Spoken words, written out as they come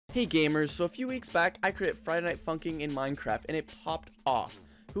Hey gamers, so a few weeks back I created Friday Night Funkin in Minecraft and it popped off.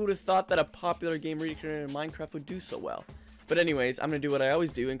 Who would have thought that a popular game recreated in Minecraft would do so well? But anyways, I'm going to do what I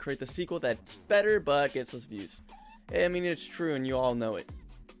always do and create the sequel that's better but gets less views. I mean, it's true and you all know it.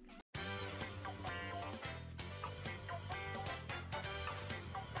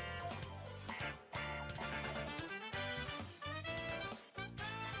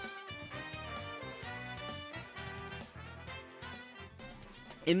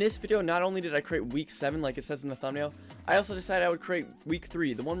 In this video, not only did I create week 7 like it says in the thumbnail, I also decided I would create week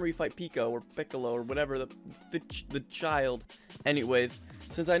 3, the one where you fight Pico or Piccolo or whatever, the child. Anyways,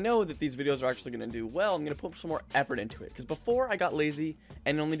 since I know that these videos are actually going to do well, I'm going to put some more effort into it. Because before I got lazy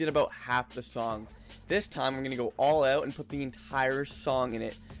and only did about half the song. This time I'm going to go all out and put the entire song in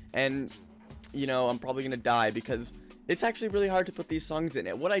it. And, you know, I'm probably going to die because it's actually really hard to put these songs in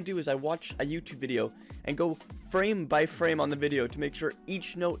it. What I do is I watch a YouTube video and go frame by frame on the video to make sure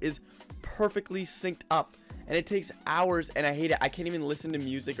each note is perfectly synced up. And it takes hours and I hate it. I can't even listen to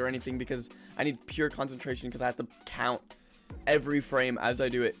music or anything because I need pure concentration because I have to count every frame as I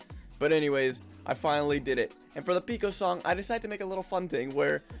do it. But anyways, I finally did it. And for the Pico song, I decided to make a little fun thing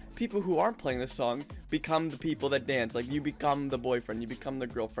where people who aren't playing this song become the people that dance. Like you become the boyfriend, you become the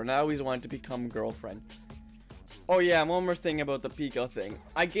girlfriend. I always wanted to become girlfriend. Oh yeah, one more thing about the Pico thing.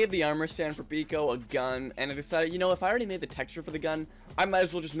 I gave the armor stand for Pico a gun, and I decided, you know, if I already made the texture for the gun, I might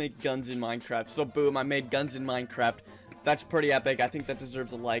as well just make guns in Minecraft. So boom, I made guns in Minecraft. That's pretty epic. I think that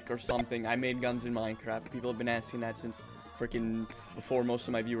deserves a like or something. I made guns in Minecraft. People have been asking that since freaking before most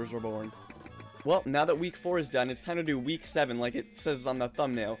of my viewers were born. Well, now that week 4 is done, it's time to do week 7 like it says on the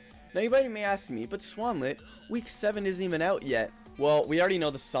thumbnail. Now anybody may ask me, but Swanlet, week 7 isn't even out yet. Well, we already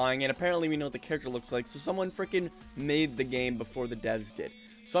know the song, and apparently we know what the character looks like, so someone freaking made the game before the devs did.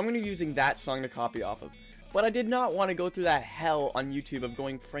 So I'm going to be using that song to copy off of. But I did not want to go through that hell on YouTube of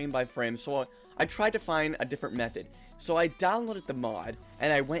going frame by frame, so I tried to find a different method. So I downloaded the mod,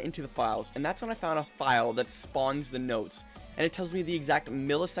 and I went into the files, and that's when I found a file that spawns the notes. And it tells me the exact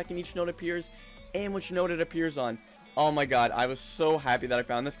millisecond each note appears, and which note it appears on. Oh my god, I was so happy that I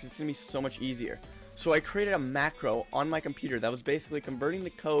found this, because it's going to be so much easier. So I created a macro on my computer that was basically converting the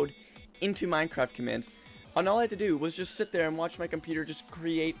code into Minecraft commands. And all I had to do was just sit there and watch my computer just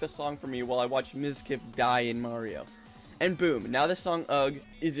create the song for me while I watched Mizkif die in Mario. And boom, now the song Ugh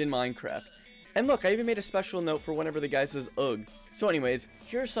is in Minecraft. And look, I even made a special note for whenever the guy says Ugh. So anyways,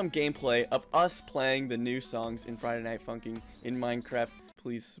 here's some gameplay of us playing the new songs in Friday Night Funkin in Minecraft.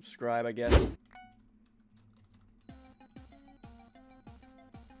 Please subscribe, I guess.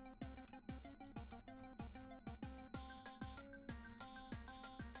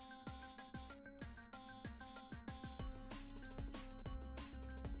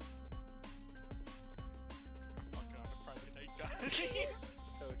 So true.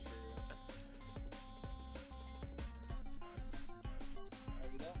 Are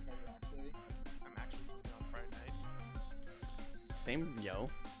you though? Are you actually? I'm actually working on Friday night. Same, yo.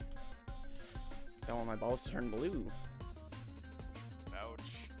 Don't want my balls to turn blue. Ouch.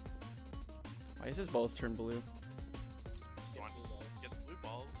 Why is his balls turn blue? Just want get the blue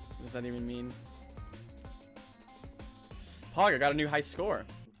balls. What does that even mean? Pog, I got a new high score.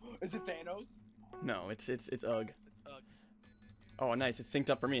 Is it Thanos? No, it's Ugh. It's ugh. Oh, nice. It's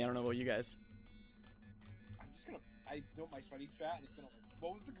synced up for me. I don't know about you guys. I'm just gonna. I know my sweaty strat, and it's gonna.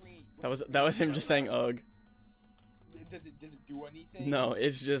 What was the green? That was him just saying Ugh. Does it do anything? No,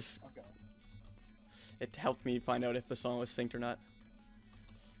 it's just Okay. it helped me find out if the song was synced or not.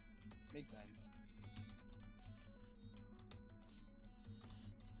 Makes sense.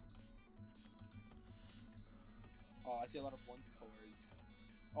 Oh, I see a lot of 1s and 4s.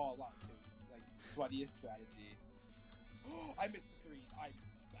 Oh, a lot of 2s. Like sweatiest strategy. I missed the 3s. I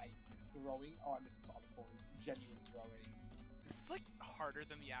throwing. Oh, I missed all the 4s. Genuine throwing. This is like harder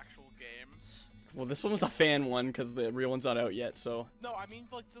than the actual game. Well, this one was a fan one because the real one's not out yet, so. No, I mean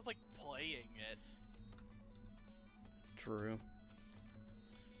like just like playing it. True.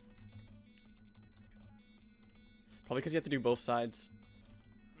 Probably because you have to do both sides.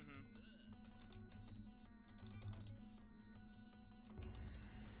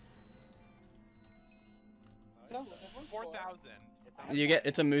 So, 4,000. You get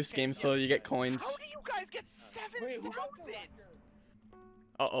it's a moose game, so you get coins. How do you guys get Wait, who got the 7,000? record?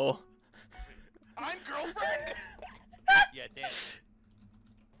 Uh-oh. I'm girlfriend. Yeah, damn.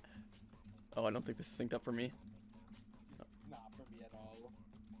 Oh, I don't think this is synced up for me. Not for me at all.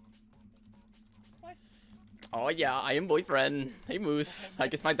 Oh yeah, I am boyfriend. Hey moose. I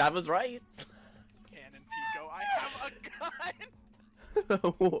guess my dad was right. Cannon Pico, I have a gun.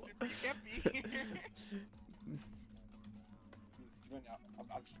 Super, you can't be here. When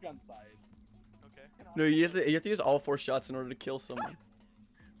I'll just be on the side. Okay. No, you have to use all 4 shots in order to kill someone.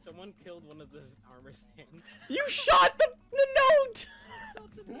 Someone killed one of the armor stands. You shot the note!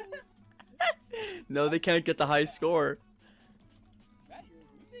 No, they can't get the high score. Matt, you're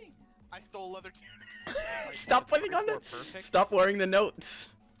losing. I stole leather tunic. Stop putting on the. Stop wearing the notes.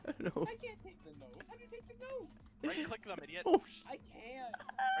 No. I can't take the note. How do you take the note? Right click them, idiot. Oh, I can't.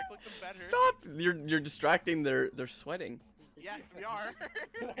 Right click them better. stop! You're distracting. They're sweating. Yes, we are.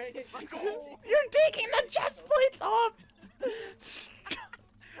 Let's go. You're taking the chest plates off.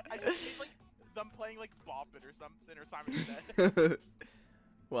 I just need like them playing like Bop It or something or Simon's Dead.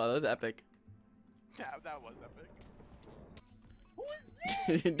 Wow, that was epic. Yeah, that was epic.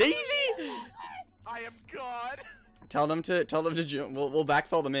 Daisy! I am God. Tell them to join. We'll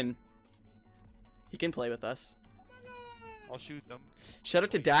backfill them in. He can play with us. I'll shoot them. Shout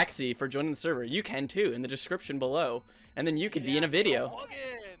out to Daxy for joining the server. You can too in the description below, and then you could be in a video. Plug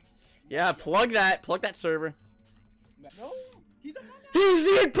in. Yeah, plug that server. No, he's a man. He's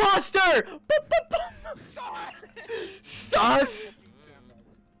the imposter! Stop. Sus!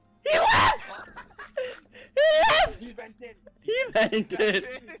 He left! He left! He vented. He vented.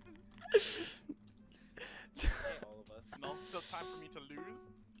 All of us. No, still time for me to lose.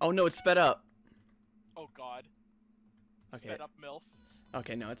 Oh no, it's sped up. Oh God. Okay. Sped up MILF.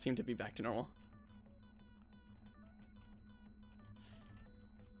 Okay, no, it seemed to be back to normal.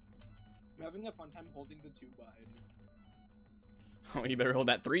 I'm having a fun time holding the 2 button. Oh, you better hold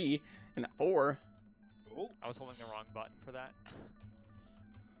that 3 and that 4. Oh. I was holding the wrong button for that.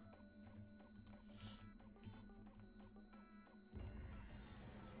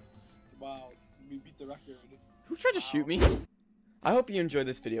 Wow, we beat the record. Who tried to shoot me? I hope you enjoyed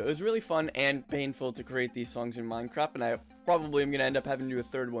this video. It was really fun and painful to create these songs in Minecraft, and I probably am going to end up having to do a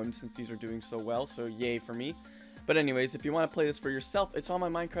 3rd one since these are doing so well, so yay for me. But anyways, if you want to play this for yourself, it's on my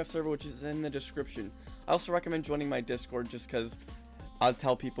Minecraft server, which is in the description. I also recommend joining my Discord just because I'll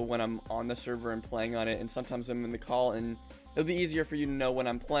tell people when I'm on the server and playing on it, and sometimes I'm in the call, and it'll be easier for you to know when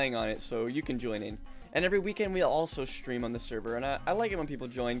I'm playing on it, so you can join in. And every weekend we'll also stream on the server, and I like it when people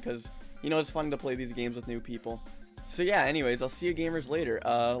join because, you know, it's fun to play these games with new people. So yeah, anyways, I'll see you gamers later.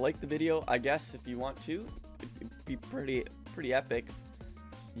 Like the video, I guess, if you want to. It'd be pretty epic.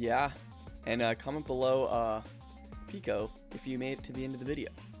 Yeah. And comment below Pico if you made it to the end of the video.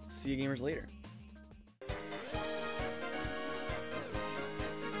 See you gamers later.